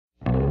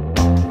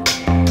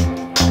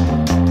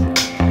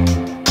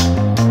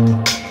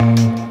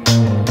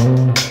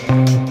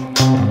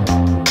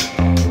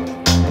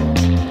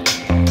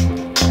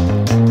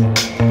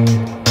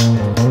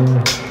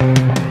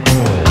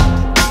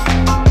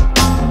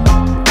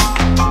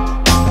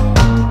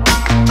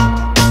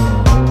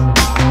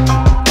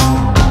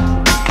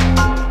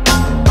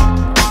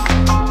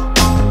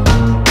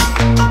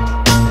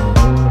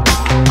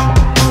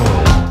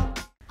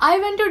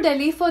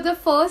for the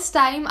first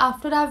time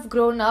after I've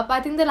grown up. I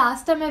think the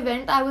last time I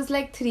went, I was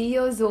like 3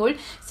 years old.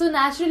 So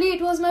naturally,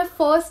 it was my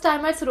first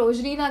time at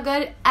Sarojini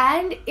Nagar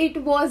and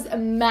it was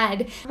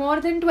mad. More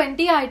than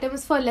 20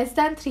 items for less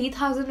than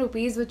 3,000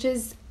 rupees, which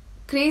is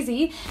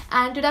crazy.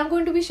 And today I'm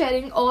going to be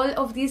sharing all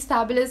of these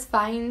fabulous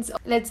finds.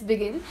 Let's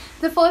begin.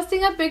 The first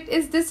thing I picked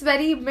is this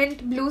very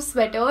mint blue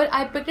sweater.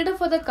 I picked it up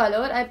for the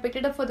color, I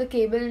picked it up for the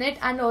cable knit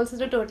and also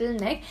the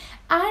turtleneck,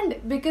 and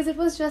because it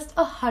was just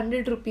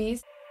 100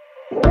 rupees.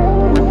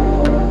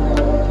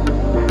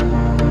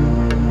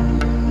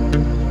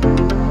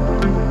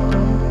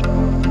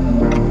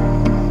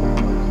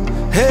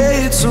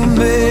 Hey, it's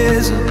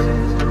amazing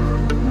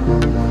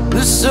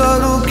the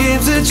subtle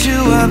games that you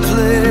are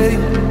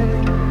playing,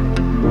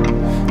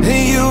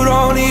 and you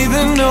don't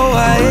even know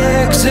I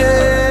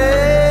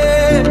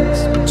exist,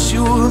 but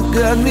you have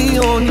got me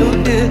on your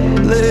hit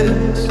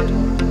list.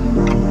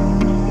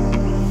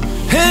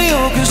 And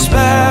you're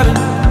conspiring,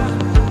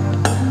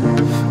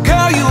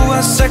 girl, you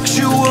are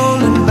sexual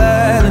and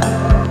bad.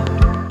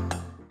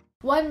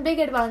 One big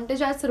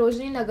advantage at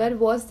Sarojini Nagar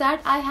was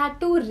that I had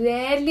to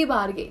rarely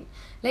bargain.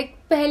 Like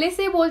पहले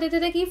से बोल देते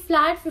थे कि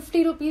flat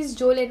 50 rupees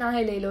जो लेना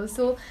है ले लो.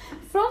 So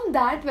from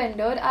that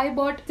vendor I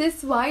bought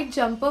this white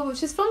jumper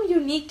which is from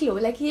Uniqlo.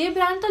 Like ये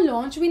brand तो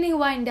launch भी नहीं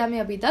हुआ इंडिया में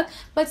अभी तक,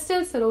 but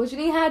still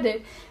Sarojini had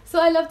it. So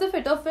I love the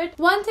fit of it.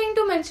 One thing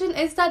to mention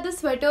is that the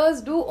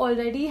sweaters do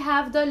already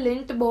have the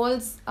lint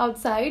balls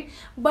outside,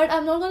 but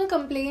I'm not gonna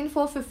complain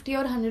for 50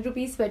 or 100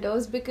 rupees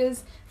sweaters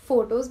because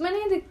photos में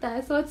नहीं दिखता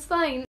है, so it's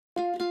fine.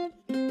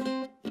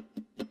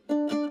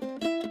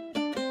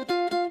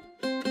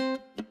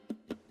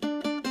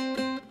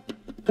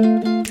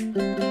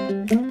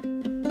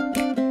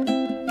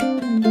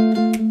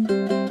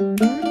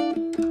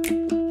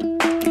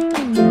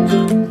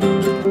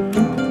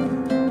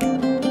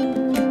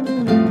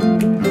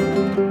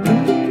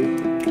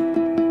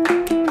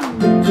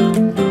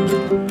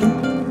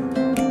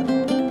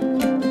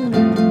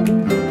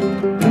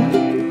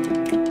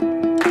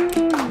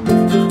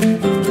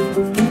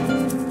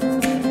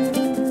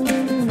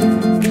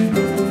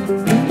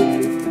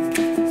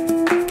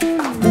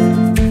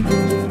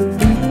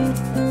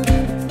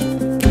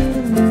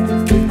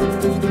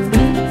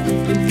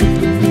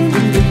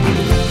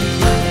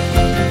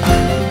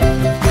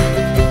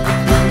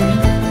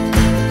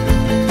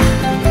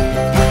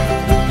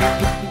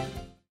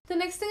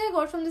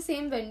 From the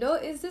same vendor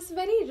is this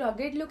very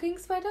rugged looking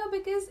sweater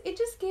because it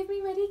just gave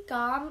me very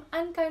calm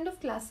and kind of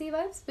classy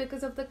vibes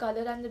because of the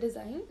color and the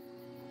design.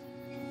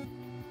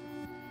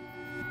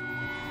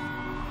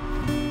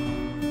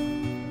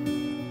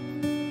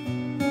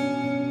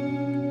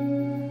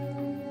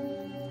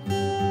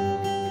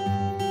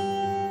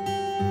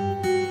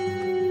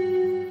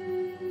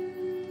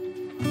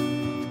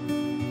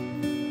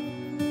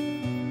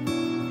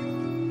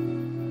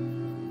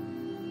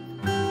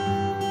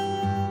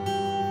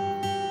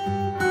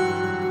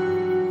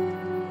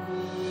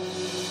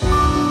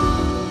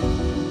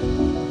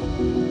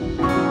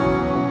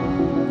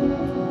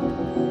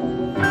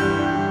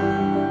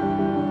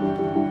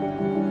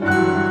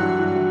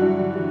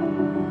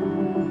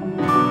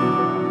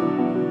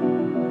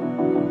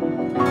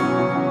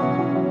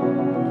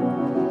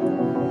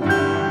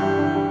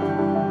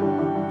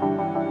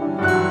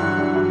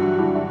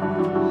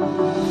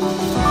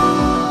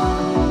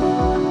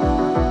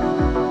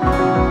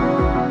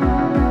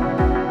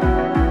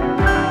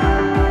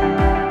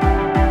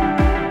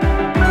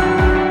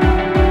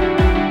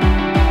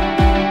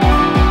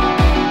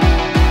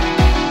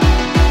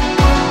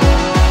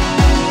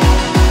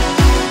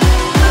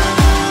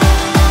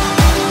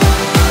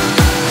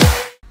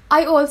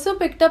 I also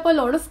picked up a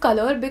lot of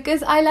color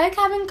because I like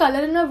having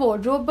color in my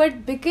wardrobe,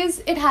 but because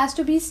it has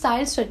to be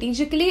styled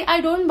strategically, I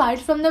don't buy it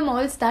from the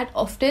malls that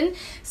often.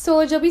 So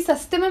जब भी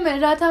सस्ते में मिल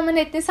रहा था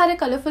मैंने इतने सारे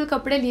colourful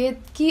कपड़े लिए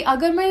कि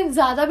अगर मैं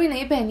ज़्यादा भी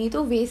नहीं पहनी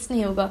तो वेस्ट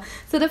नहीं होगा.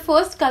 So the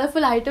first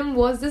colorful item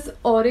was this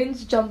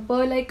orange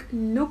jumper. Like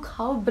look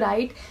how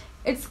bright.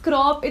 It's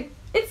crop.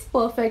 It's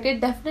perfect. It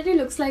definitely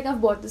looks like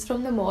I've bought this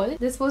from the mall.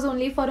 This was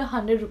only for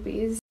 100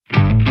 rupees.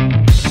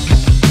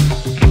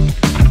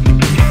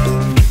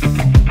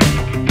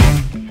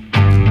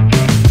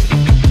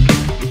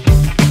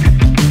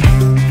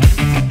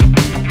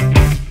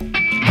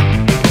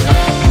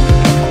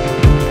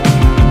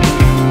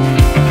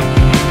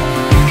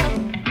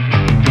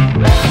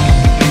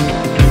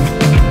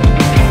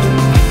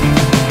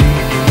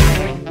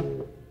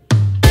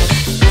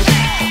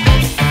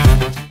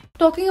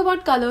 Talking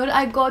about color,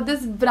 I got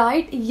this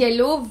bright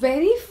yellow,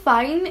 very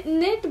fine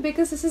knit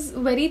because this is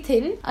very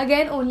thin.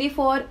 Again, only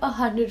for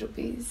 100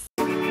 rupees.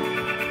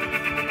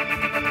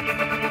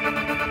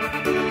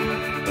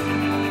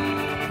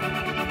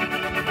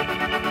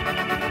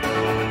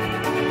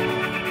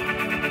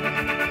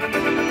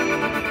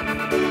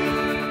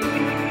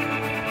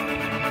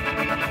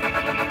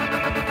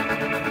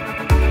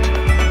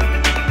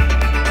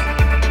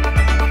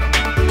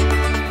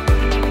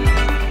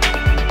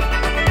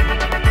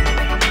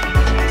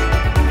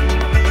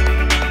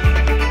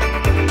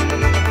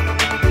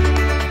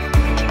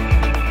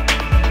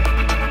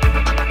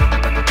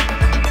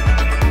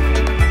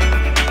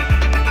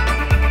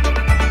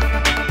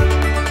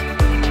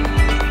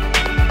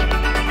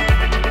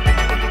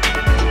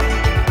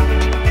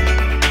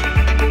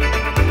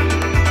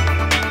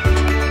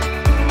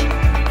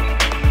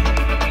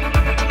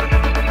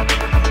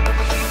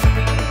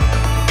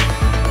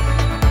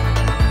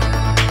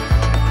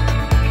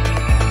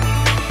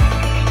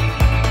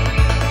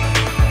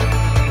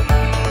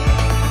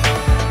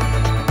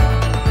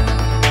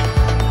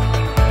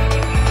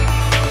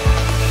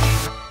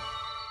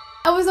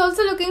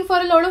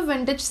 lot of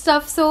vintage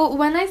stuff, so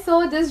when I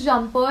saw this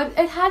jumper,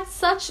 it had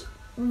such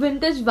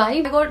vintage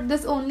vibe. I got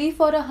this only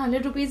for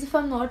 100 rupees if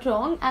I'm not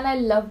wrong, and I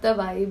love the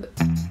vibe.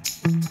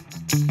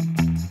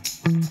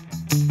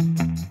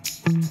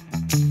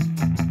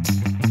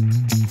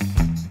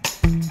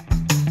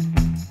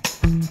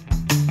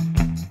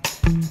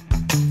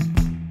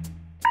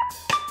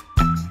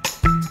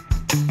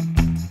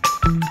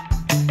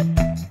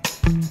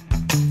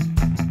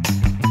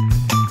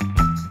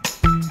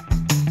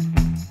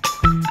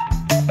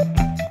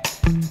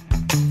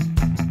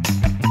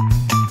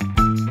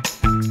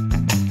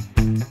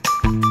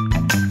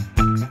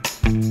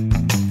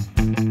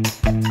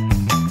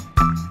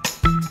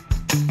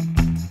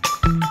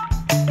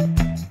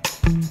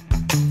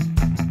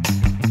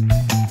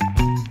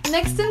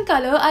 Next in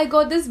color, I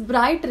got this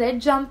bright red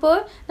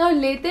jumper. Now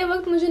लेते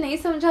वक्त मुझे नहीं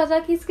समझा था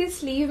कि इसके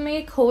sleeve में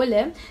एक hole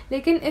है,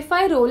 लेकिन if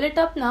I roll it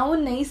up now वो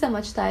नहीं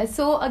समझता है.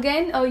 So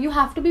again, you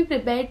have to be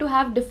prepared to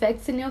have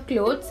defects in your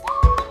clothes.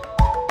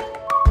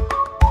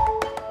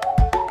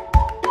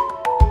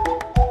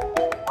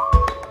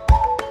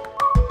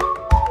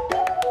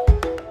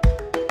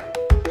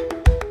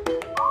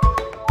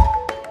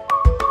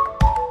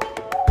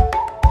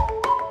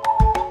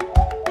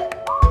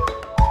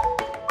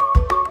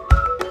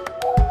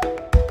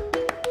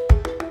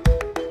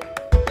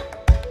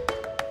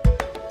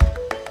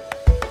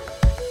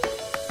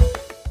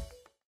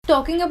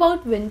 Talking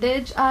about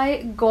vintage,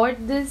 I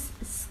got this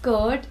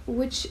skirt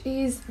which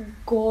is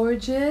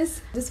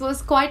gorgeous. This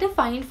was quite a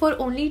find for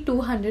only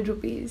 200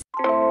 rupees.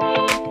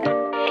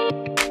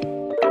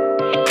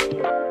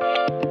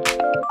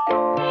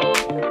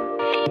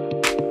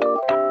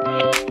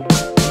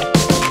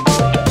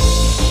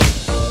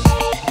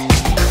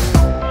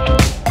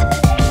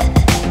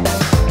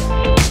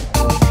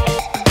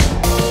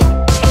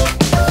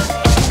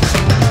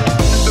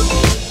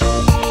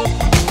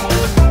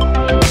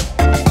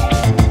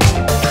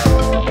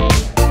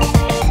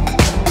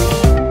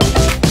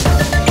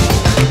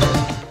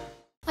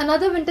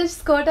 Another vintage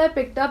skirt I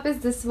picked up is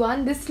this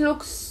one. This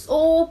looks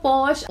so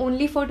posh,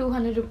 only for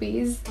 200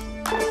 rupees.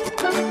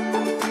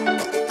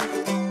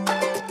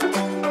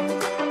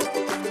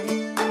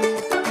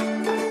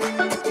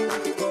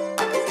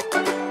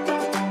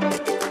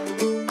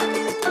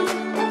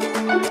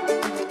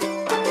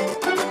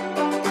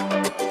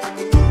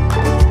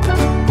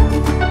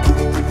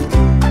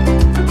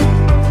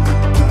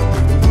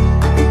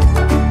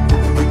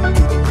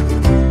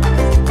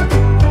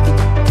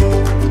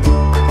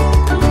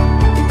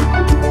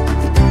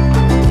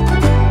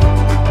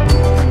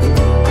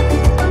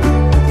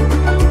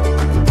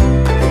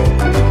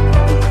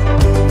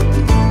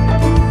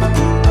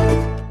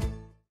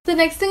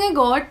 The next thing I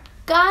got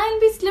can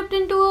be slipped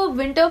into a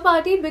winter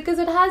party because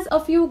it has a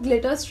few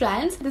glitter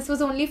strands. This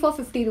was only for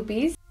 50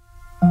 rupees.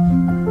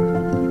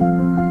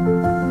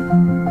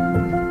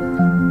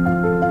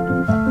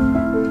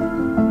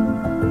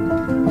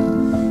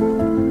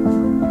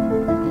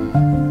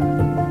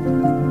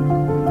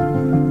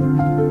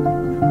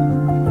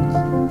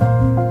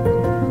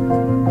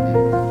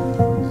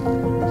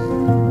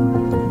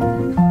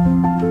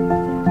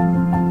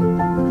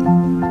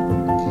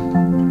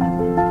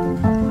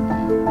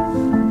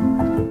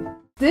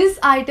 This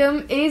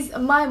item is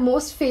my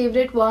most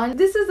favorite one.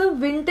 This is a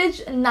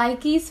vintage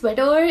Nike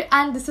sweater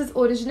and this is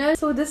original.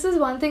 So this is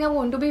one thing I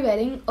want to be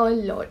wearing a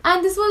lot.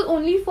 And this was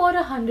only for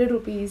 100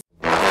 rupees.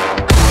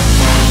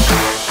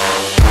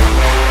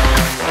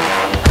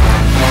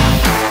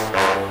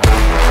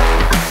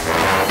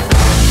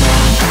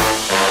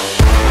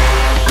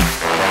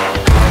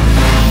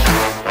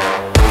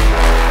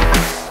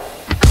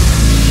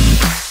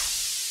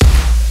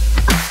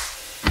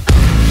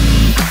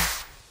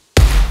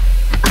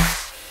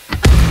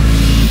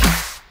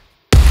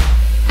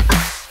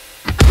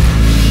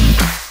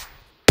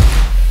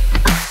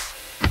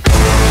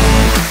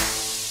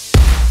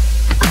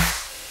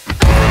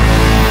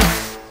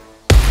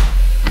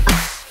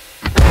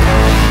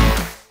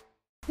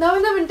 Now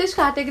in the vintage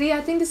category,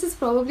 I think this is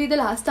probably the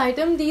last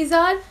item. These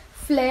are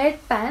flared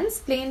pants,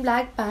 plain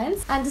black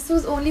pants, and this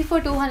was only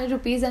for 200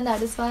 rupees and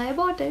that is why I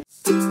bought it.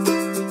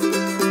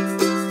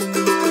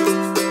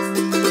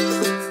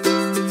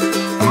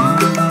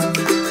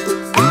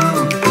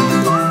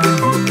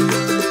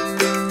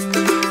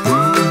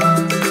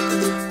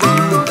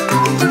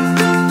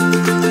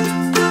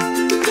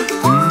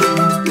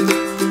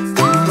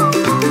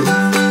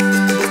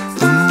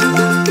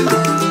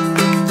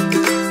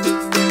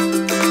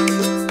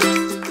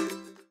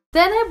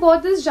 Then I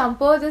bought this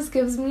jumper. This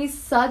gives me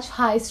such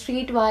high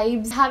street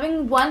vibes.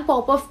 Having one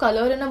pop of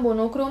color in a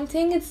monochrome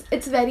thing,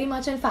 it's very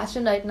much in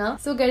fashion right now.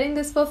 So getting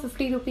this for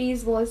 50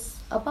 rupees was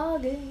a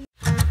bargain.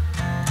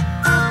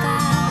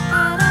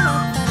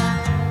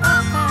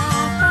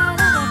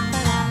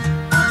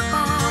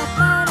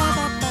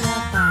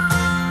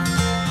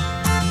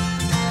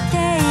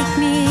 Take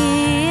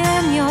me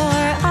in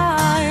your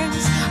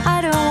arms.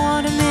 I don't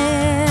want to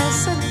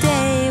miss a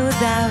day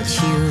without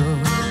you.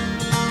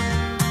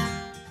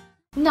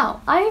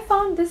 Now, I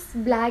found this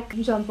black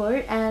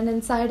jumper and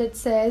inside it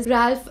says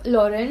Ralph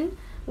Lauren.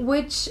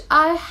 which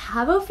I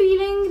have a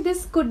feeling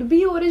this could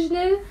be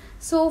original.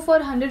 So for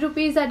 100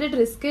 rupees I did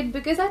risk it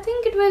because I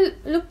think it will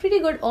look pretty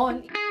good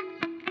on.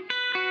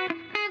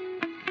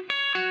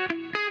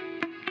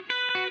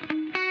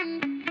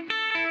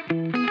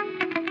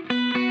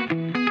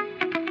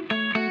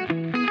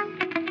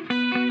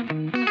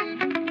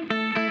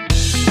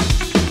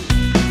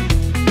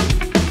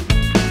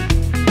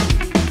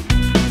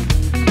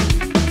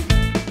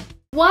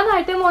 One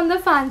item on the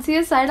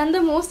fancier side and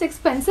the most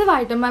expensive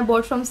item I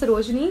bought from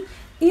Sarojini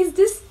is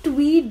this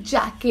tweed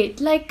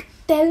jacket. Like,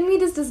 tell me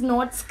this does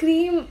not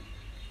scream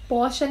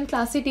posh and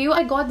classy to you.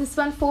 I got this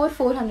one for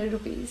 400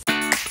 rupees.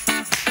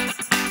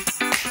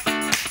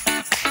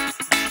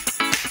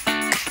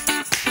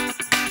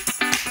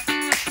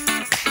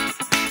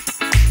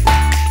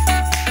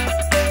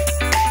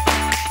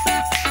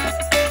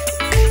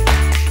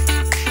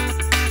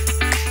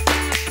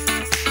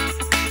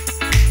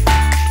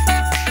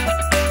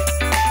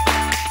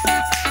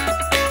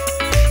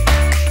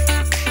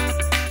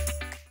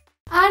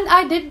 And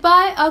I did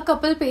buy a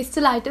couple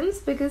pastel items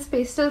because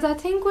pastels I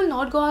think will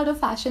not go out of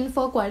fashion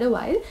for quite a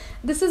while.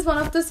 This is one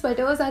of the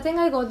sweaters. I think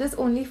I got this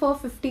only for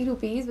 50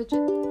 rupees, which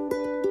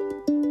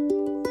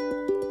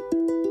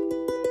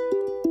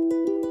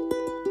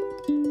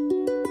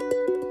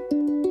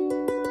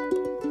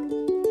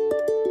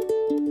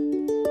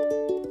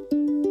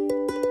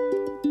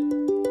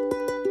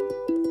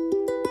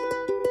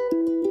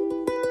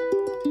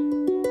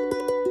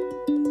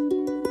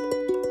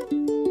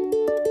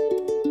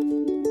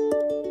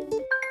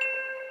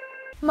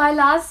my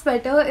last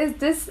sweater is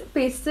this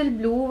pastel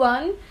blue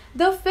one.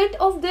 The fit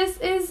of this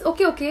is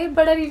okay,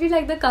 but I really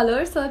like the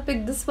color, so I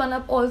picked this one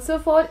up also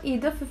for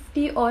either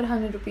 50 or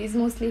 100 rupees,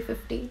 mostly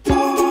 50.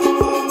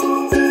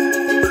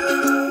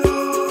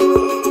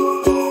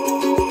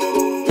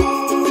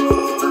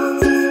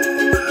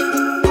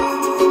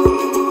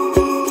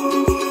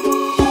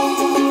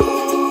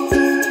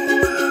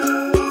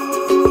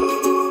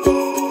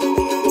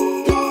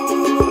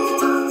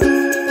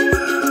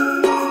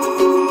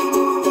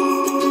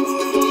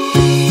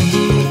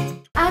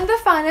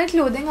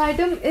 Clothing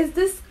item is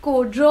this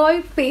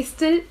corduroy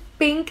pastel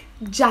pink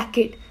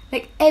jacket.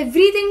 Like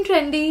everything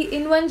trendy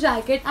in one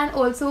jacket, and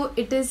also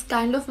it is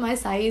kind of my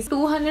size.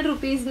 200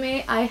 rupees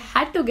mein I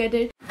had to get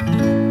it.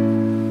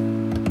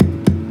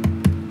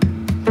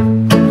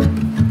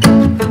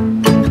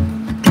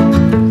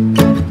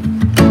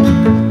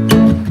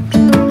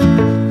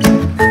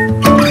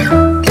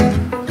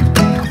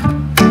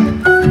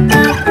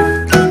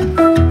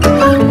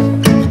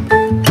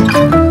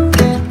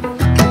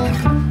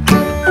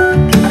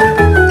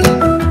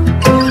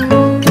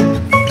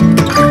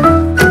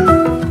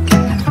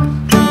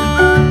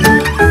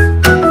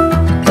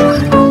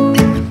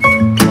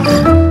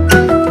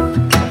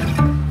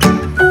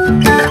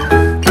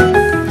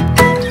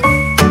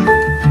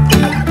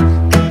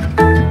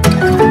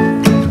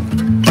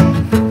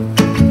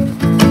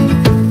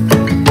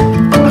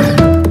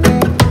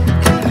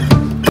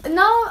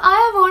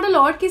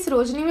 कि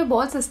सरोजनी में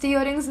बहुत सस्ती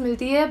earrings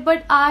मिलती है,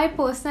 but I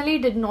personally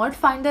did not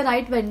find the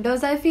right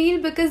vendors. I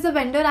feel because the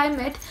vendor I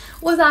met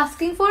was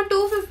asking for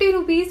 250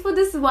 rupees for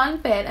this one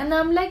pair, and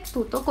I'm like,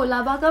 तू तो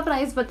कोलाबा का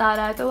price बता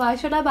रहा है, तो why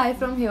should I buy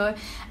from here?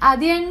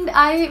 At the end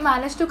I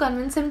managed to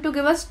convince him to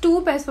give us 2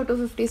 pairs for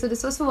 250, so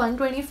this was for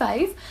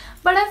 125,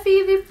 but I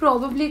feel we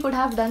probably could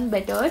have done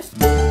better.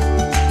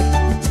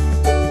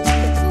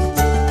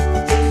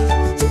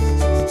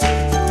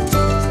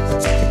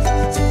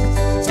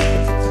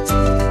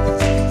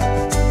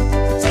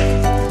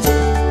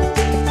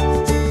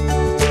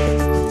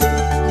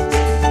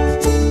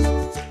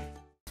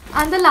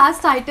 And the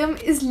last item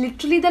is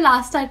literally the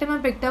last item I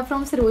picked up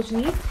from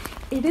Sarojini.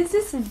 It is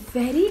this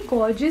very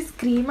gorgeous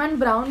cream and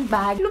brown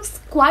bag. It looks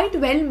quite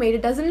well made.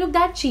 It doesn't look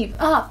that cheap.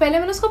 पहले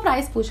मैंने उसको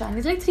price पूछा,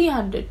 and it's like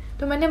 300.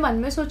 तो मैंने मन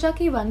में सोचा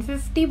कि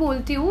 150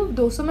 बोलती हूँ,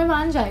 200 में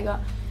मान जाएगा.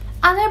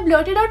 And I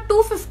blurted out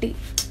 250.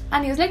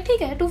 And he was like,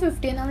 ठीक है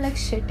 250. And I'm like,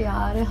 shit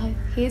यार,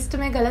 haste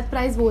में गलत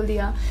प्राइस बोल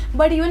दिया.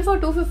 But even for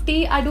 250,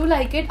 I do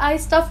like it. I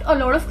stuffed a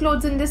lot of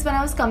clothes in this when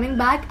I was coming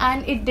back,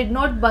 and it did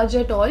not budge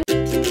at all.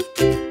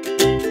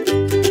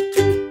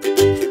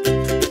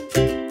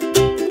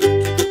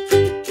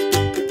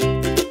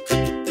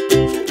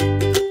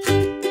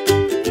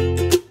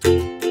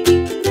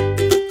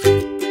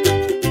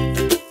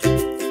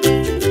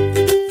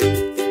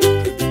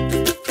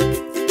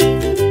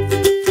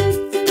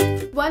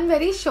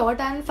 Very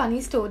short and funny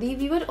story.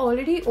 We were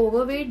already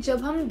overweight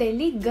जब हम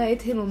दिल्ली गए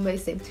थे मुंबई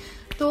से.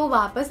 तो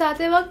वापस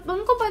आते वक्त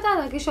हमको पता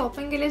था कि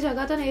शॉपिंग के लिए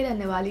जगह तो नहीं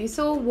रहने वाली.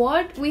 So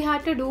what we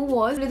had to do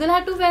was, Ridhal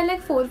had to wear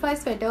like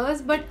 4-5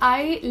 sweaters, but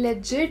I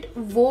legit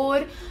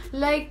wore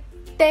like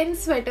 10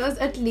 sweaters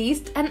at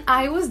least, and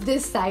I was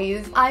this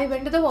size. I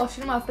went to the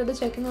washroom after the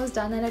check-in was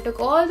done, and I took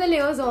all the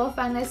layers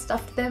off and I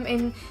stuffed them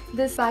in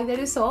this bag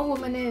that you saw. वो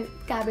मैंने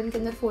cabin के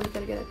अंदर fold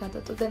करके रखा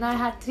था. So then I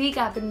had 3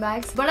 cabin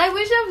bags. But I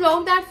wish I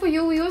vlogged that for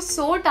you. We were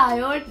so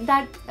tired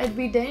that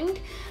we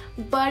didn't.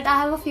 but I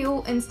have a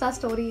few Insta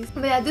stories.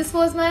 But yeah, this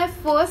was my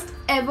first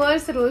ever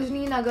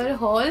Sarojini Nagar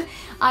haul.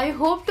 I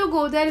hope to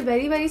go there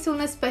very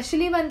soon,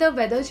 especially when the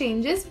weather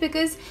changes,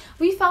 because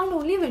we found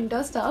only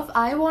winter stuff.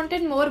 I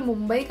wanted more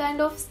Mumbai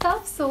kind of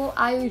stuff, so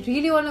I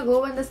really want to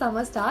go when the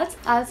summer starts.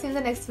 I'll see you in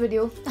the next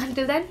video.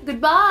 Until then,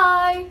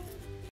 goodbye.